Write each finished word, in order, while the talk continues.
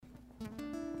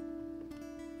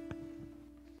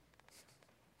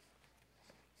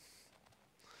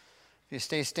If you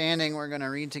stay standing, we're going to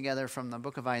read together from the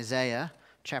book of Isaiah,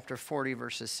 chapter 40,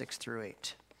 verses 6 through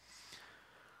 8.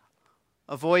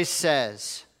 A voice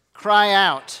says, "Cry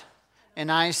out." And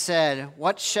I said,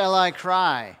 "What shall I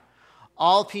cry?"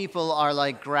 All people are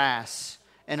like grass,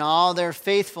 and all their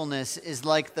faithfulness is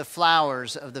like the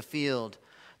flowers of the field.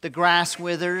 The grass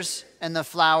withers and the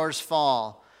flowers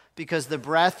fall, because the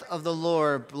breath of the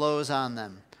Lord blows on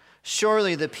them.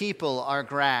 Surely the people are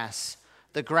grass.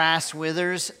 The grass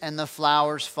withers and the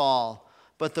flowers fall,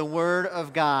 but the word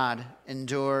of God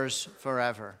endures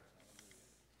forever.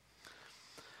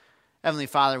 Heavenly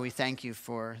Father, we thank you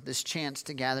for this chance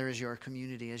to gather as your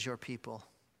community, as your people,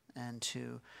 and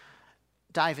to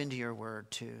dive into your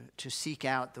word, to seek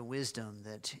out the wisdom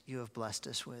that you have blessed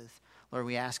us with. Lord,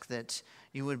 we ask that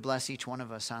you would bless each one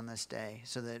of us on this day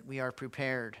so that we are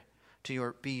prepared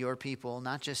to be your people,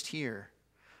 not just here,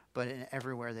 but in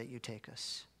everywhere that you take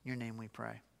us. In your name we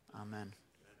pray. Amen.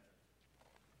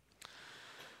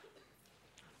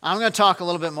 I'm going to talk a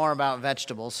little bit more about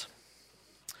vegetables.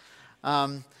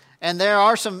 And there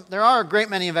are a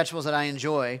great many vegetables that I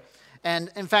enjoy.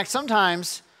 And in fact,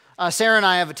 sometimes Sarah and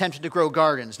I have attempted to grow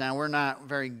gardens. Now, we're not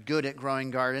very good at growing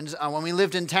gardens. When we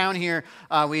lived in town here,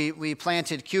 we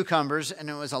planted cucumbers, and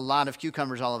it was a lot of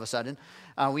cucumbers all of a sudden.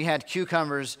 We had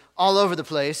cucumbers all over the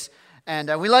place,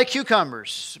 and we like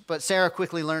cucumbers, but Sarah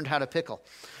quickly learned how to pickle.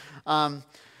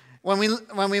 When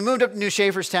we moved up to New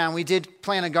Schaeferstown, we did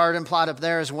plant a garden plot up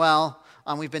there as well.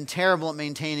 We've been terrible at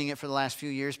maintaining it for the last few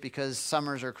years because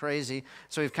summers are crazy,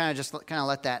 so we've kind of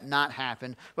let that not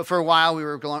happen. But for a while, we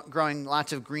were growing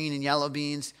lots of green and yellow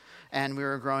beans, and we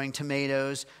were growing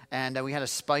tomatoes, and we had a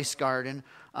spice garden.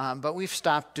 But we've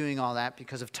stopped doing all that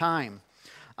because of time.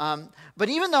 But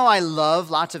even though I love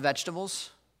lots of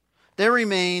vegetables, there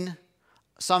remain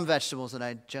some vegetables that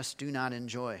I just do not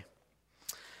enjoy.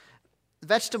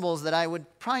 Vegetables that I would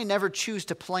probably never choose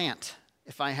to plant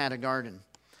if I had a garden.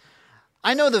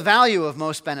 I know the value of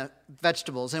most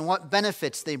vegetables and what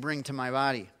benefits they bring to my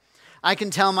body. I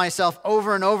can tell myself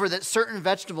over and over that certain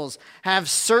vegetables have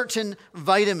certain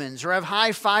vitamins or have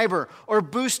high fiber or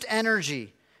boost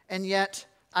energy, and yet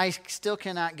I still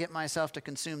cannot get myself to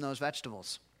consume those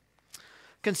vegetables.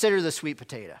 Consider the sweet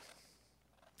potato.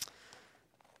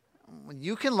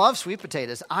 You can love sweet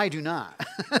potatoes. I do not.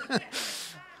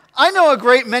 I know a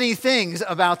great many things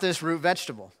about this root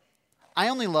vegetable. I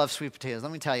only love sweet potatoes.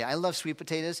 Let me tell you, I love sweet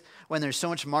potatoes when there's so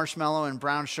much marshmallow and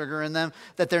brown sugar in them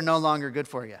that they're no longer good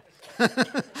for you.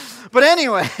 But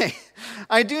anyway,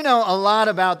 I do know a lot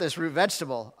about this root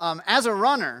vegetable. As a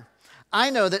runner, I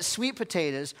know that sweet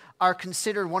potatoes are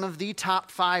considered one of the top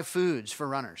 5 foods for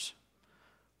runners,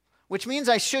 which means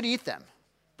I should eat them,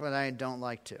 but I don't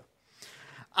like to.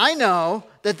 I know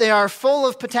that they are full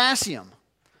of potassium.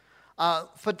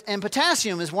 And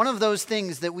potassium is one of those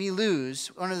things that we lose,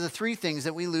 one of the 3 things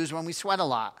that we lose when we sweat a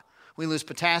lot. We lose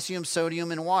potassium,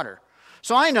 sodium, and water.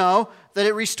 So I know that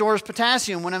it restores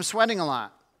potassium when I'm sweating a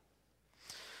lot.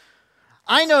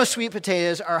 I know sweet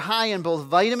potatoes are high in both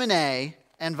vitamin A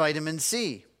and vitamin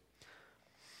C.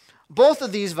 Both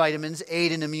of these vitamins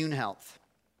aid in immune health.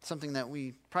 Something that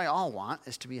we probably all want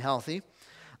is to be healthy.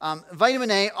 Vitamin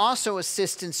A also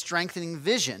assists in strengthening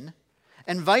vision,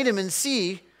 and vitamin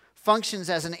C functions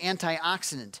as an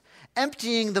antioxidant,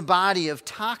 emptying the body of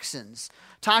toxins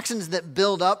that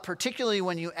build up, particularly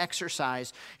when you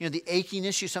exercise. You know, the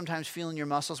achiness you sometimes feel in your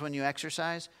muscles when you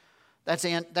exercise, that's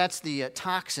the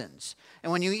toxins.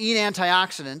 And when you eat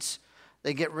antioxidants,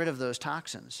 they get rid of those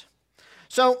toxins.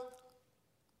 So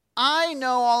I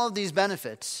know all of these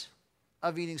benefits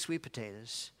of eating sweet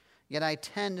potatoes, yet I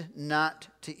tend not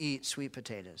to eat sweet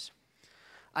potatoes.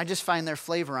 I just find their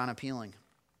flavor unappealing.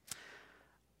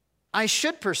 I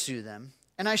should pursue them,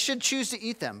 and I should choose to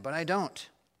eat them, but I don't.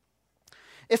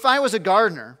 If I was a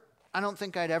gardener, I don't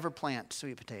think I'd ever plant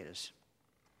sweet potatoes.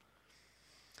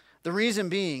 The reason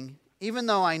being, even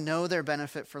though I know their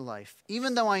benefit for life,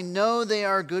 even though I know they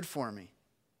are good for me,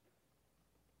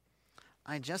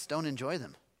 I just don't enjoy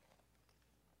them.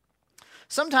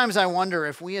 Sometimes I wonder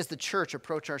if we as the church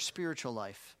approach our spiritual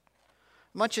life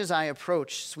much as I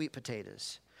approach sweet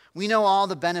potatoes. We know all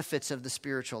the benefits of the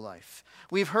spiritual life.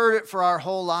 We've heard it for our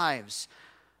whole lives,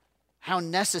 how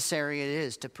necessary it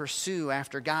is to pursue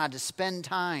after God, to spend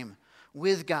time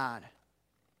with God.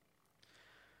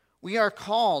 We are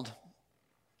called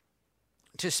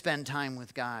to spend time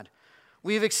with God.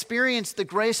 We've experienced the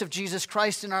grace of Jesus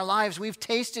Christ in our lives. We've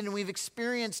tasted and we've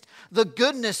experienced the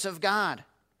goodness of God.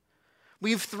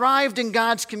 We've thrived in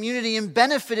God's community and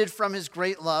benefited from his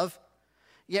great love,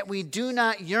 yet we do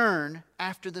not yearn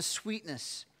after the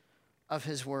sweetness of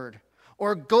his word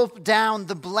or gulp down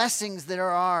the blessings that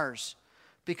are ours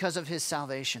because of his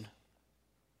salvation.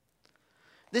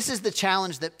 This is the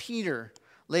challenge that Peter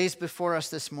lays before us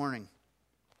this morning.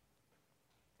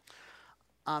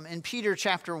 In Peter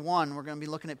chapter 1, we're going to be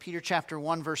looking at Peter chapter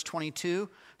 1, verse 22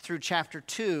 through chapter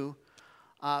 2,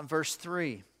 verse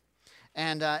 3.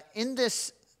 And in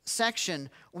this section,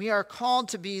 we are called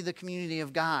to be the community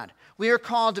of God. We are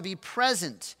called to be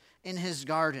present in his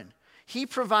garden. He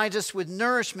provides us with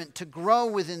nourishment to grow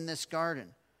within this garden.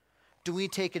 Do we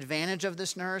take advantage of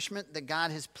this nourishment that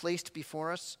God has placed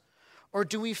before us? Or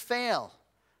do we fail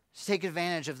to take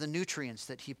advantage of the nutrients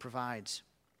that he provides?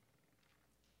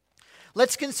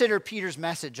 Let's consider Peter's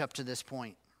message up to this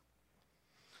point,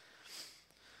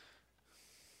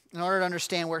 in order to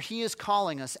understand where he is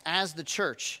calling us as the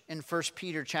church in 1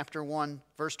 Peter chapter 1,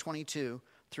 verse 22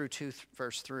 through 2,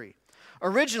 verse 3.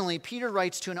 Originally, Peter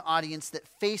writes to an audience that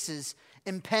faces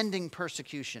impending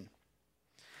persecution.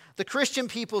 The Christian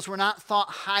peoples were not thought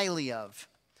highly of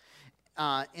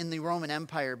in the Roman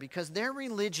Empire because their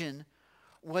religion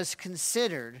was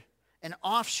considered an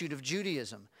offshoot of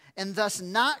Judaism and thus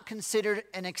not considered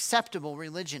an acceptable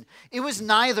religion. It was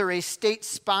neither a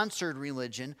state-sponsored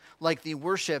religion like the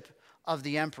worship of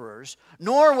the emperors,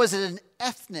 nor was it an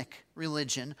ethnic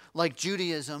religion like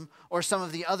Judaism or some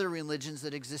of the other religions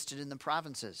that existed in the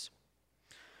provinces.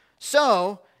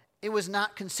 So, it was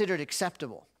not considered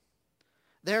acceptable.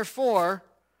 Therefore,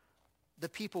 the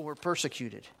people were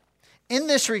persecuted. In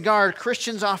this regard,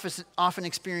 Christians often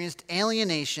experienced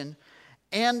alienation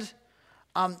and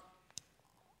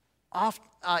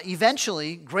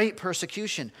eventually great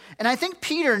persecution. And I think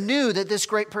Peter knew that this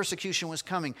great persecution was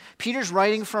coming. Peter's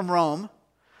writing from Rome.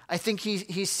 I think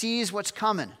he sees what's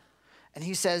coming. And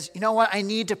he says, you know what? I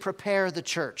need to prepare the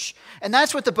church. And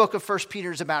that's what the book of 1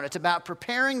 Peter is about. It's about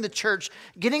preparing the church,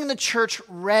 getting the church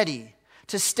ready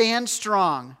to stand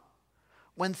strong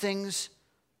when things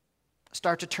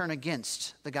start to turn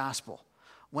against the gospel,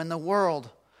 when the world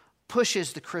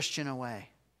pushes the Christian away.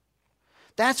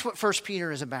 That's what 1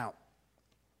 Peter is about.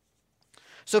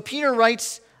 So Peter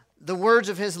writes the words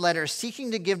of his letter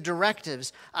seeking to give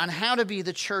directives on how to be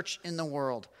the church in the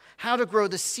world, how to grow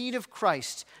the seed of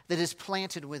Christ that is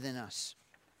planted within us.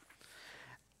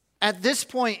 At this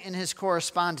point in his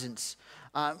correspondence,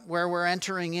 where we're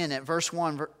entering in at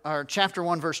chapter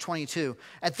 1, verse 22,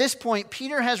 at this point,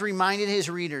 Peter has reminded his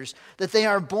readers that they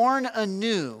are born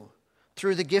anew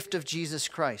through the gift of Jesus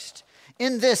Christ.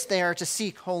 In this, they are to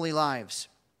seek holy lives.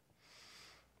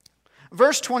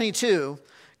 Verse 22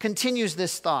 continues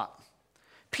this thought.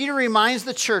 Peter reminds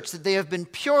the church that they have been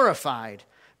purified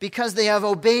because they have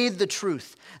obeyed the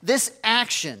truth. This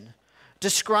action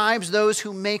describes those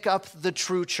who make up the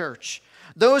true church.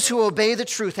 Those who obey the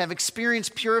truth have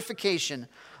experienced purification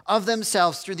of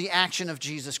themselves through the action of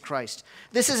Jesus Christ.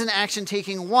 This is an action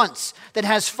taking once that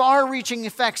has far-reaching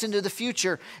effects into the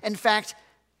future, in fact,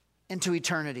 into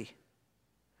eternity.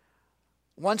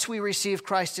 Once we receive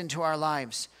Christ into our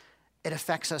lives, it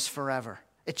affects us forever.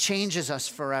 It changes us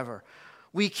forever.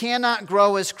 We cannot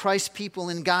grow as Christ's people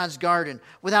in God's garden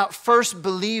without first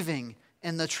believing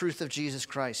in the truth of Jesus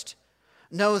Christ.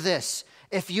 Know this,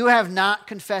 if you have not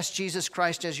confessed Jesus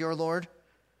Christ as your Lord,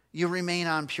 you remain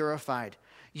unpurified.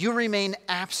 You remain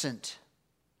absent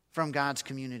from God's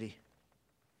community.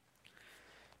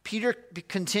 Peter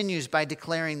continues by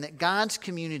declaring that God's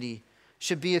community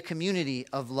should be a community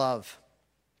of love.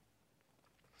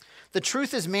 The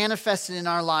truth is manifested in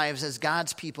our lives as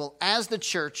God's people, as the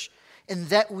church, in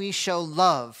that we show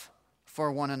love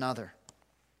for one another.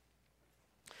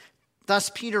 Thus,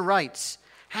 Peter writes,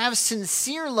 have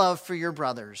sincere love for your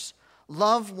brothers.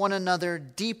 Love one another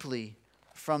deeply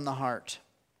from the heart.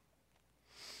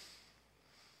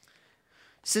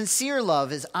 Sincere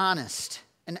love is honest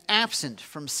and absent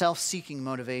from self-seeking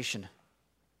motivation.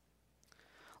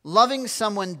 Loving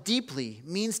someone deeply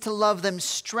means to love them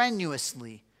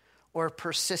strenuously or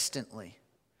persistently.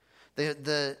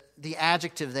 The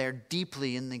adjective there,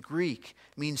 deeply in the Greek,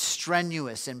 means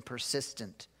strenuous and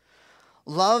persistent.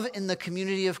 Love in the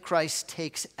community of Christ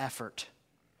takes effort.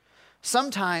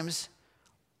 Sometimes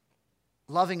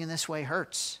loving in this way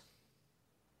hurts.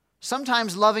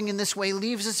 Sometimes loving in this way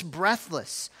leaves us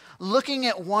breathless, looking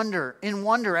in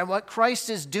wonder at what Christ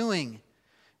is doing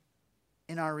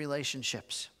in our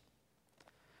relationships.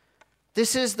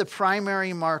 This is the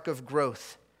primary mark of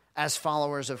growth as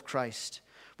followers of Christ.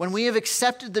 When we have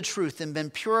accepted the truth and been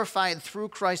purified through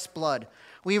Christ's blood,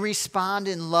 we respond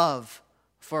in love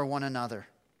for one another.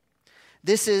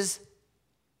 This is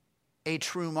a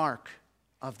true mark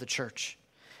of the church.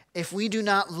 If we do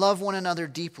not love one another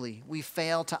deeply, we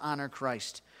fail to honor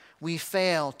Christ. We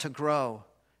fail to grow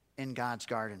in God's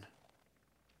garden.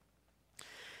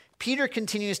 Peter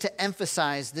continues to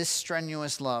emphasize this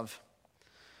strenuous love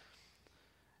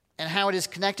and how it is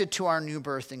connected to our new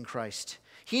birth in Christ.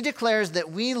 He declares that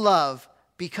we love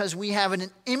because we have an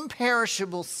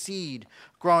imperishable seed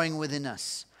growing within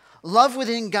us. Love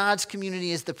within God's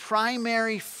community is the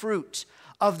primary fruit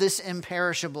of this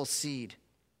imperishable seed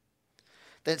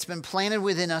that's been planted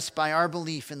within us by our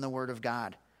belief in the Word of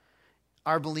God,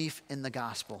 our belief in the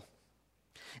gospel.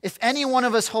 If any one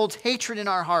of us holds hatred in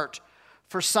our heart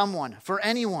for someone, for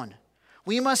anyone,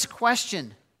 we must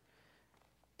question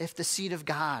if the seed of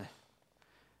God,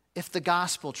 if the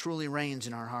gospel truly reigns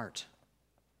in our heart.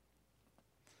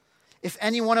 If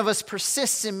any one of us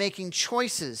persists in making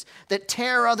choices that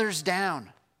tear others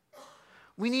down,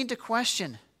 we need to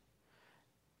question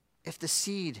if the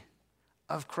seed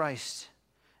of Christ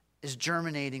is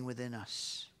germinating within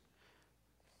us.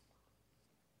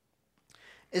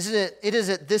 It is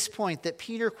at this point that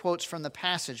Peter quotes from the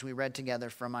passage we read together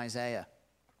from Isaiah.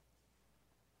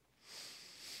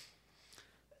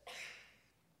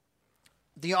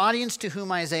 The audience to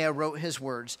whom Isaiah wrote his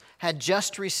words had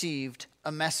just received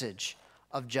a message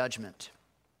of judgment.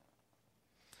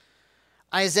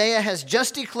 Isaiah has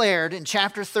just declared in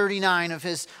chapter 39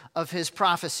 of his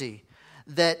prophecy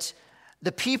that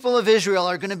the people of Israel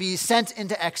are going to be sent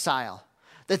into exile,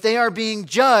 that they are being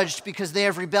judged because they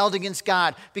have rebelled against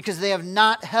God, because they have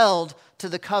not held to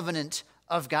the covenant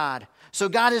of God. So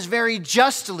God is very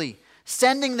justly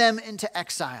sending them into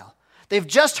exile. They've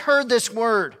just heard this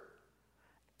word,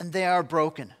 and they are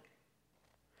broken.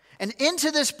 And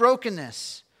into this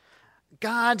brokenness,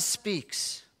 God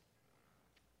speaks.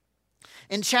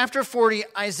 In chapter 40,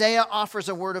 Isaiah offers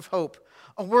a word of hope,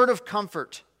 a word of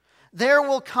comfort. There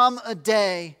will come a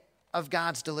day of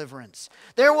God's deliverance.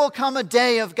 There will come a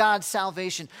day of God's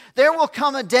salvation. There will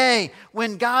come a day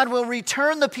when God will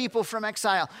return the people from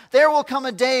exile. There will come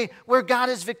a day where God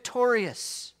is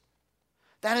victorious.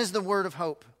 That is the word of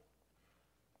hope.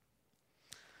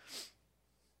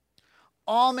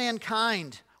 All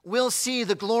mankind will see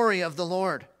the glory of the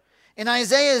Lord. In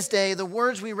Isaiah's day, the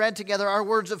words we read together are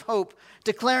words of hope,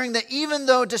 declaring that even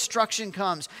though destruction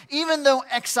comes, even though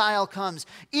exile comes,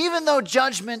 even though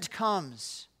judgment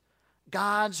comes,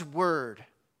 God's word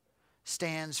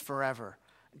stands forever.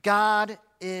 God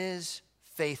is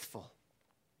faithful.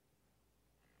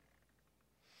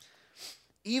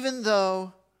 Even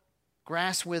though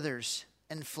grass withers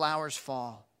and flowers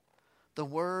fall, the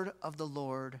word of the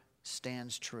Lord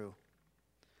stands true.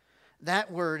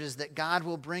 That word is that God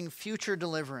will bring future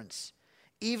deliverance,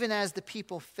 even as the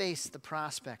people face the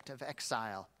prospect of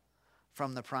exile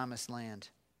from the promised land.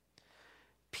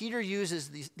 Peter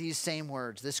uses these same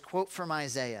words, this quote from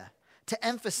Isaiah, to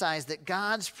emphasize that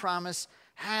God's promise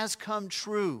has come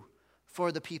true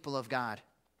for the people of God.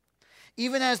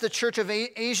 Even as the church of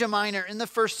Asia Minor in the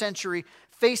first century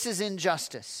faces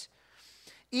injustice,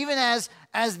 even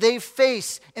as they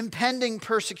face impending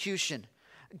persecution,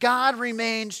 God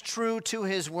remains true to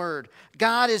his word.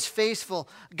 God is faithful.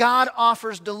 God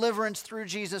offers deliverance through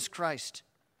Jesus Christ.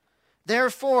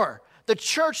 Therefore, the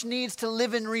church needs to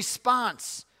live in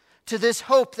response to this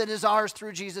hope that is ours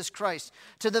through Jesus Christ,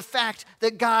 to the fact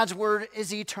that God's word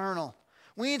is eternal.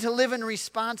 We need to live in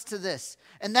response to this.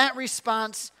 And that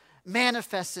response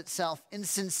manifests itself in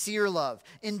sincere love,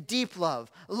 in deep love,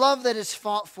 love that is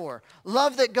fought for,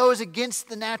 love that goes against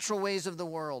the natural ways of the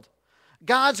world.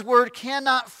 God's word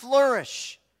cannot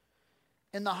flourish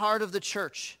in the heart of the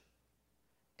church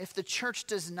if the church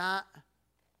does not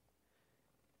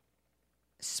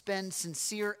spend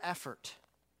sincere effort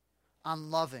on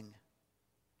loving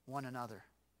one another.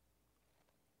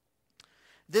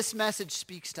 This message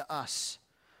speaks to us.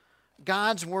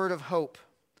 God's word of hope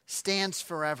stands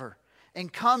forever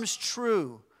and comes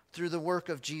true through the work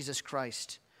of Jesus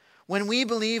Christ. When we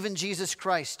believe in Jesus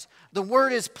Christ, the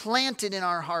word is planted in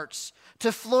our hearts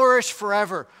to flourish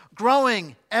forever,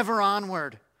 growing ever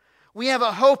onward. We have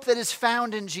a hope that is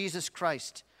found in Jesus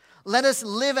Christ. Let us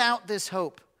live out this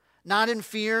hope, not in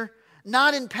fear,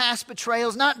 not in past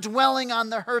betrayals, not dwelling on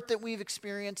the hurt that we've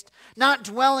experienced, not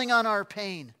dwelling on our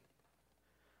pain,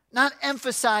 not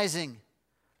emphasizing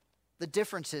the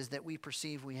differences that we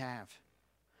perceive we have,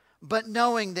 but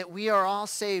knowing that we are all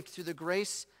saved through the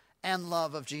grace and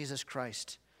love of Jesus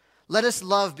Christ. Let us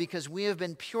love because we have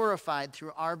been purified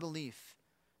through our belief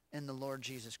in the Lord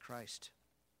Jesus Christ.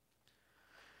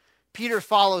 Peter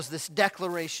follows this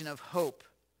declaration of hope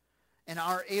and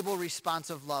our able response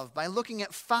of love by looking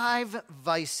at 5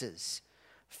 vices,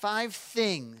 5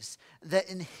 things that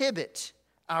inhibit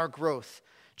our growth.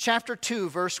 Chapter 2,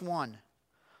 verse 1,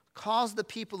 calls the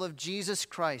people of Jesus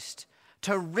Christ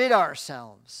to rid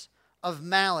ourselves of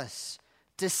malice,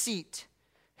 deceit,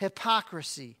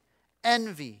 hypocrisy,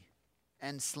 envy,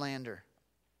 and slander.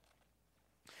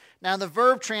 Now, the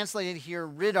verb translated here,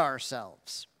 rid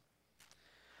ourselves,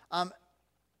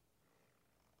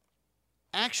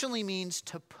 actually means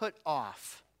to put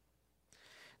off.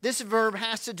 This verb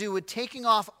has to do with taking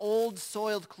off old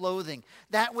soiled clothing,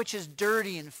 that which is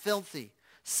dirty and filthy,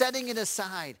 setting it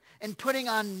aside and putting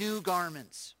on new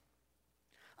garments,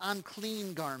 on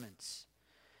clean garments.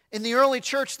 In the early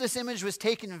church, this image was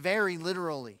taken very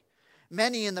literally.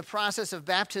 Many in the process of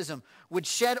baptism would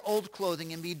shed old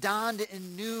clothing and be donned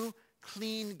in new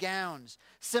clean gowns,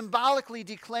 symbolically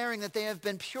declaring that they have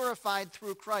been purified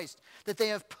through Christ, that they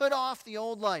have put off the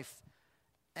old life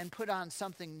and put on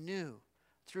something new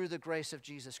through the grace of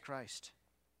Jesus Christ.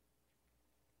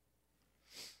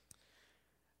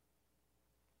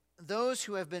 Those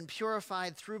who have been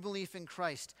purified through belief in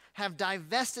Christ have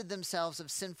divested themselves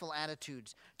of sinful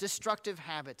attitudes, destructive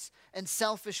habits, and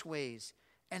selfish ways,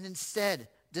 and instead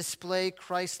display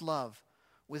Christ's love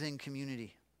within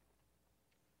community.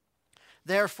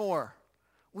 Therefore,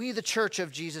 we, the church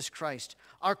of Jesus Christ,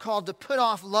 are called to put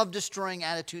off love-destroying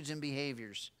attitudes and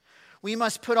behaviors. We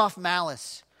must put off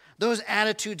malice, those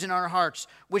attitudes in our hearts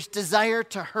which desire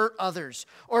to hurt others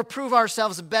or prove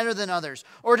ourselves better than others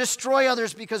or destroy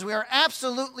others because we are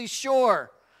absolutely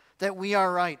sure that we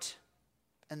are right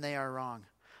and they are wrong.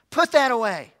 Put that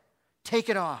away. Take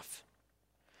it off.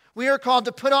 We are called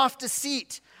to put off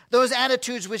deceit, those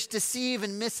attitudes which deceive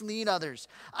and mislead others.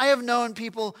 I have known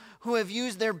people who have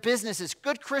used their businesses,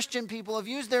 good Christian people have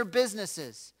used their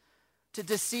businesses to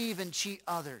deceive and cheat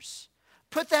others.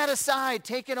 Put that aside.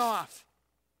 Take it off.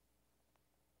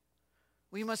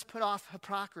 We must put off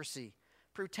hypocrisy,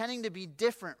 pretending to be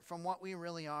different from what we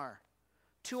really are.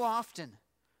 Too often,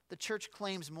 the church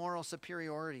claims moral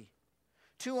superiority.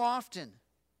 Too often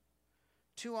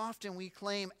we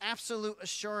claim absolute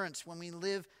assurance when we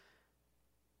live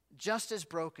just as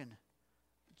broken,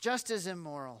 just as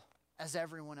immoral as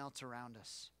everyone else around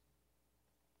us.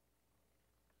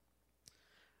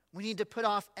 We need to put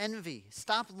off envy,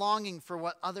 stop longing for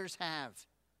what others have,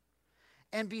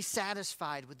 and be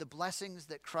satisfied with the blessings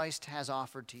that Christ has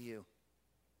offered to you.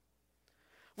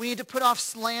 We need to put off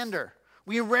slander.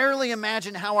 We rarely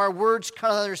imagine how our words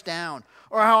cut others down,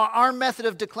 or how our method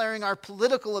of declaring our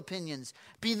political opinions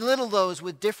belittle those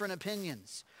with different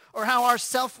opinions, or how our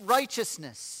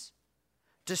self-righteousness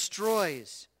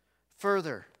destroys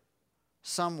further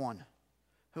someone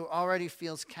who already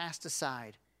feels cast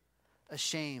aside,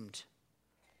 ashamed,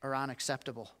 or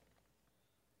unacceptable.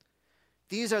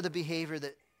 These are the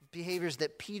behaviors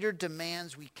that Peter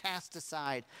demands we cast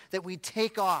aside, that we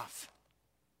take off,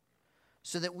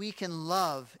 so that we can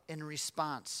love in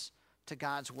response to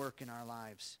God's work in our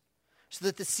lives. So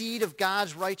that the seed of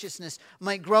God's righteousness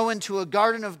might grow into a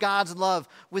garden of God's love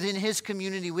within His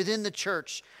community, within the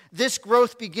church. This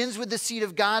growth begins with the seed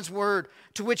of God's word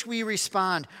to which we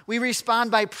respond. We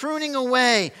respond by pruning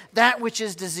away that which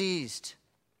is diseased,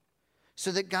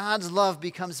 so that God's love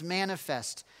becomes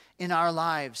manifest in our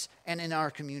lives and in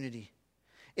our community.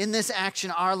 In this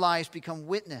action, our lives become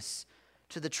witness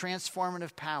to the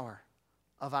transformative power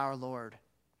of our Lord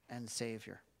and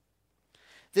Savior.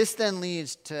 This then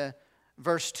leads to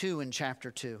verse 2 in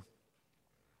chapter 2,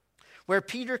 where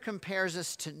Peter compares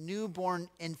us to newborn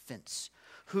infants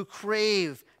who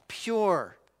crave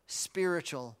pure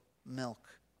spiritual milk.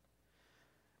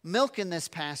 Milk in this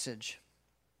passage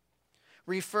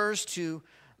refers to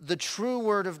the true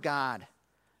word of God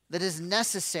that is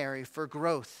necessary for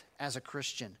growth as a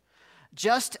Christian.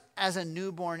 Just as a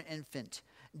newborn infant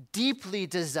deeply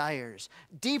desires,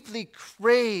 deeply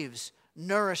craves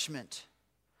nourishment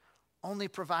only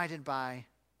provided by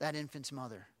that infant's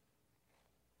mother,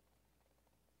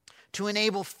 to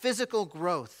enable physical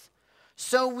growth,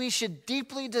 so we should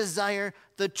deeply desire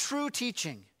the true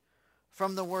teaching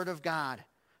from the Word of God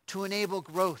to enable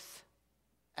growth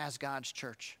as God's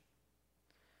church.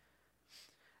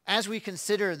 As we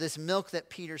consider this milk that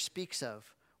Peter speaks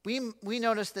of, we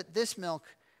notice that this milk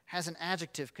has an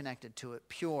adjective connected to it,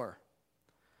 pure.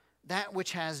 That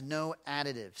which has no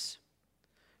additives,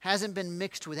 hasn't been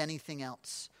mixed with anything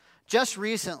else. Just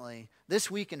recently,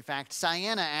 this week in fact,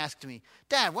 Sienna asked me,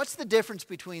 Dad, what's the difference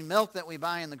between milk that we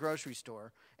buy in the grocery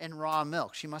store and raw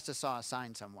milk? She must have saw a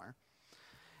sign somewhere.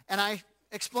 And I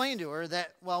explained to her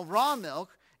that, well, raw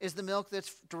milk is the milk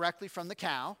that's directly from the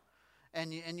cow,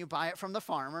 and you buy it from the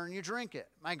farmer and you drink it.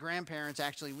 My grandparents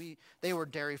actually, they were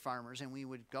dairy farmers, and we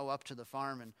would go up to the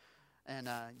farm and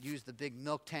use the big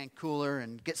milk tank cooler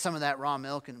and get some of that raw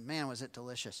milk, and man, was it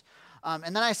delicious.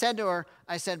 And then I said to her,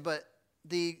 but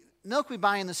the milk we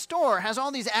buy in the store has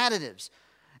all these additives,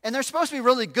 and they're supposed to be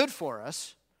really good for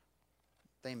us,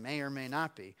 They may or may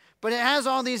not be. But it has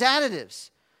all these additives.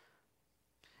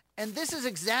 And this is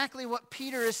exactly what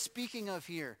Peter is speaking of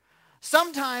here.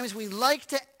 Sometimes we like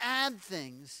to add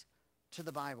things to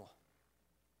the Bible.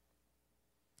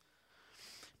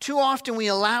 Too often we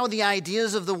allow the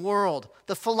ideas of the world,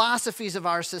 the philosophies of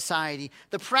our society,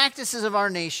 the practices of our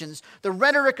nations, the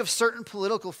rhetoric of certain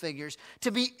political figures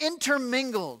to be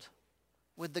intermingled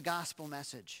with the gospel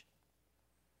message.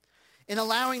 In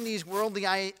allowing these worldly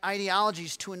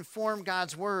ideologies to inform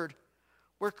God's word,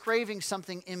 we're craving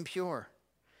something impure.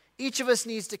 Each of us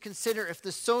needs to consider if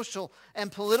the social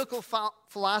and political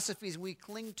philosophies we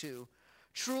cling to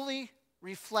truly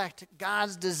reflect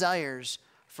God's desires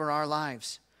for our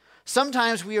lives.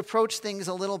 Sometimes we approach things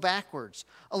a little backwards,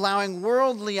 allowing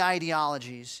worldly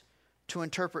ideologies to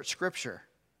interpret Scripture,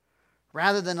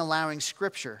 rather than allowing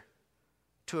Scripture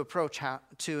to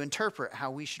interpret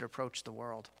how we should approach the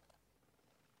world.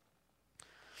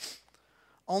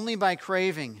 Only by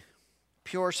craving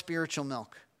pure spiritual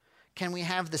milk can we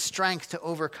have the strength to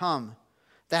overcome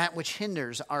that which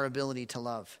hinders our ability to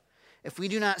love. If we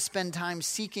do not spend time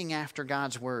seeking after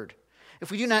God's word, if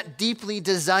we do not deeply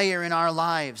desire in our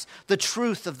lives the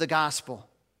truth of the gospel,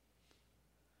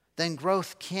 then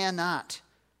growth cannot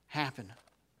happen.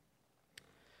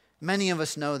 Many of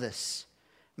us know this.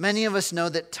 Many of us know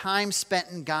that time spent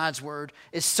in God's word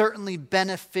is certainly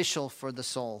beneficial for the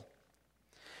soul.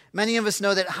 Many of us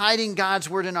know that hiding God's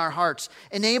word in our hearts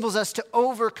enables us to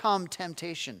overcome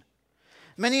temptation.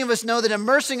 Many of us know that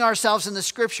immersing ourselves in the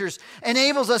Scriptures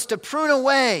enables us to prune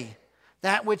away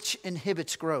that which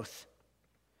inhibits growth.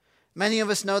 Many of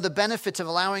us know the benefits of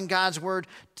allowing God's word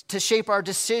to shape our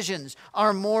decisions,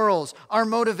 our morals, our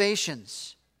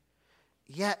motivations.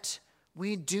 Yet,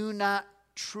 we do not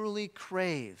truly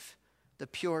crave the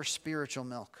pure spiritual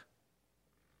milk.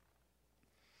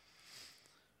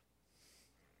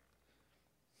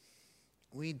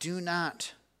 We do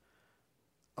not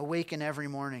awaken every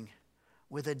morning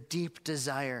with a deep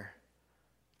desire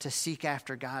to seek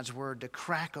after God's word, to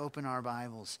crack open our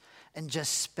Bibles and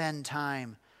just spend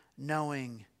time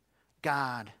knowing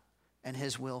God and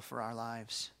His will for our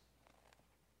lives.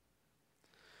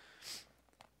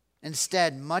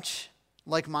 Instead, much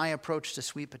like my approach to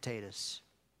sweet potatoes,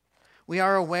 we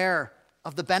are aware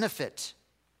of the benefit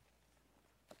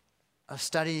of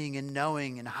studying and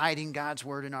knowing and hiding God's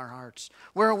word in our hearts.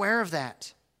 We're aware of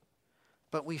that,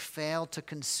 but we fail to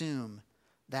consume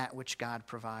that which God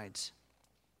provides.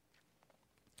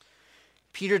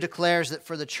 Peter declares that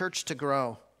for the church to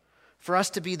grow, for us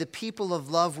to be the people of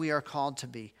love we are called to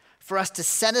be, for us to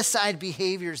set aside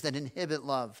behaviors that inhibit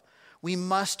love, we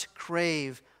must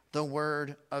crave the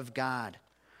word of God.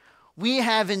 We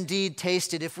have indeed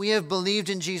tasted, if we have believed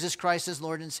in Jesus Christ as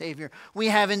Lord and Savior, we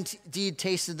have indeed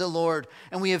tasted the Lord,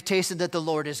 and we have tasted that the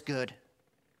Lord is good.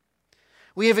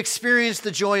 We have experienced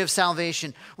the joy of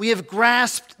salvation. We have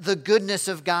grasped the goodness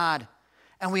of God,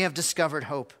 and we have discovered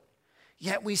hope.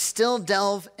 Yet we still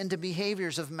delve into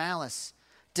behaviors of malice,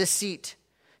 deceit,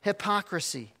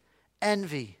 hypocrisy,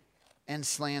 envy, and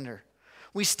slander.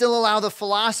 We still allow the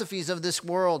philosophies of this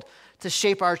world to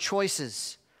shape our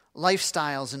choices,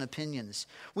 lifestyles, and opinions.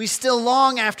 We still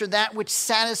long after that which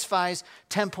satisfies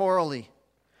temporally,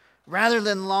 rather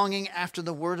than longing after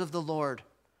the word of the Lord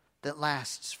that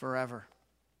lasts forever.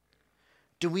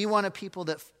 Do we want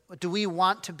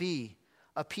to be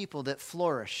a people that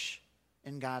flourish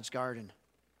in God's garden?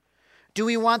 Do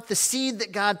we want the seed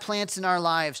that God plants in our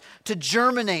lives to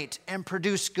germinate and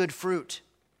produce good fruit?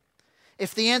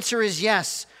 If the answer is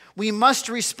yes, we must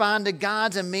respond to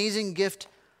God's amazing gift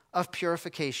of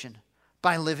purification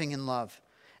by living in love.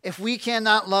 If we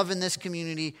cannot love in this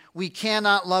community, we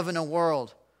cannot love in a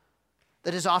world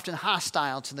that is often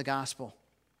hostile to the gospel.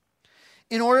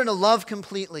 In order to love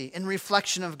completely in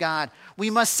reflection of God, we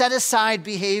must set aside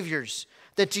behaviors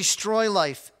that destroy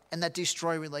life and that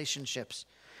destroy relationships.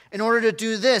 In order to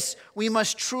do this, we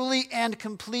must truly and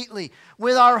completely,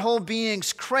 with our whole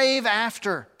beings, crave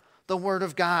after the Word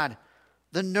of God,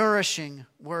 the nourishing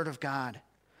Word of God.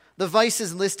 The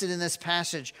vices listed in this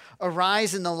passage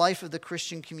arise in the life of the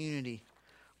Christian community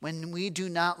when we do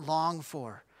not long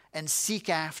for and seek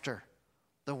after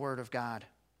the Word of God.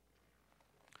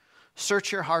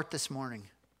 Search your heart this morning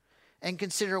and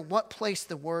consider what place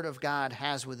the Word of God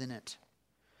has within it.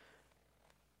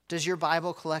 Does your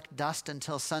Bible collect dust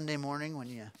until Sunday morning when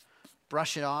you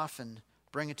brush it off and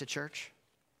bring it to church?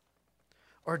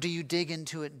 Or do you dig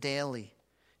into it daily,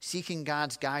 seeking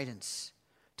God's guidance,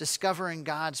 discovering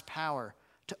God's power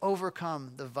to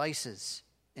overcome the vices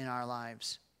in our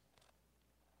lives?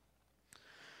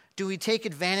 Do we take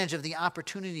advantage of the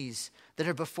opportunities that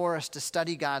are before us to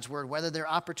study God's word, whether they're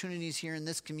opportunities here in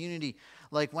this community,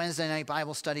 like Wednesday night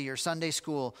Bible study or Sunday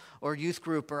school or youth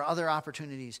group or other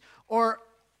opportunities, or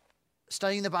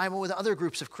studying the Bible with other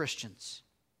groups of Christians?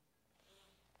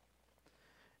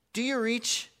 Do you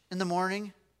reach in the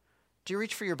morning? Do you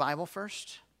reach for your Bible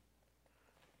first?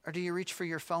 Or do you reach for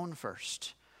your phone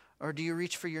first? Or do you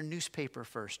reach for your newspaper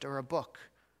first or a book?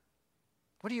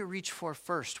 What do you reach for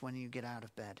first when you get out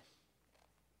of bed?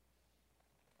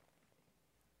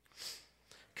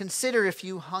 Consider if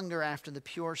you hunger after the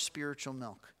pure spiritual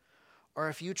milk, or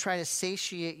if you try to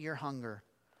satiate your hunger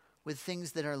with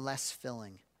things that are less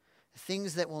filling,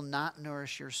 things that will not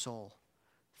nourish your soul,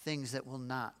 things that will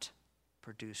not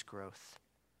produce growth.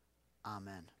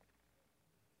 Amen.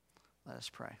 Let us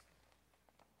pray.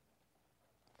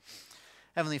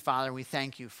 Heavenly Father, we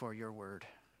thank you for your word.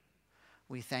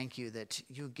 We thank you that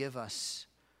you give us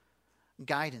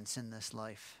guidance in this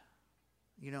life.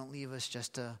 You don't leave us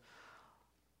just to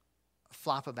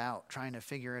flop about trying to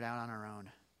figure it out on our own.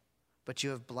 But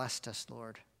you have blessed us,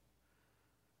 Lord.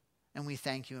 And we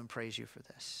thank you and praise you for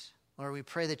this. Lord, we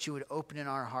pray that you would open in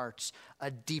our hearts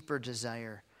a deeper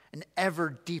desire, an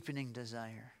ever-deepening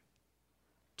desire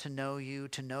to know you,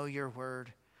 to know your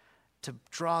word, to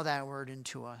draw that word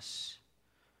into us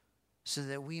so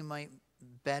that we might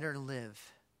better live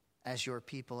as your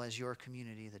people, as your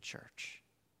community, the church.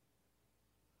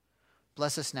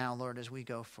 Bless us now, Lord, as we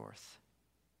go forth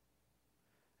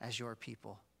as your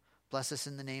people. Bless us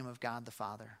in the name of God the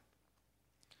Father,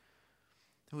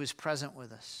 who is present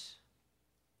with us.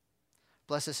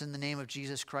 Bless us in the name of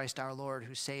Jesus Christ our Lord,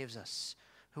 who saves us,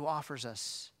 who offers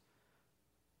us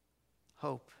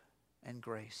hope and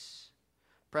grace.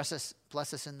 Bless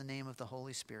us in the name of the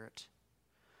Holy Spirit,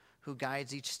 who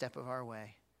guides each step of our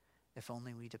way, if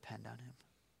only we depend on him.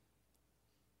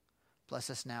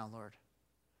 Bless us now, Lord.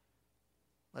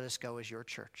 Let us go as your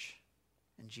church.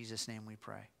 In Jesus' name we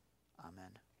pray.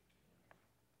 Amen.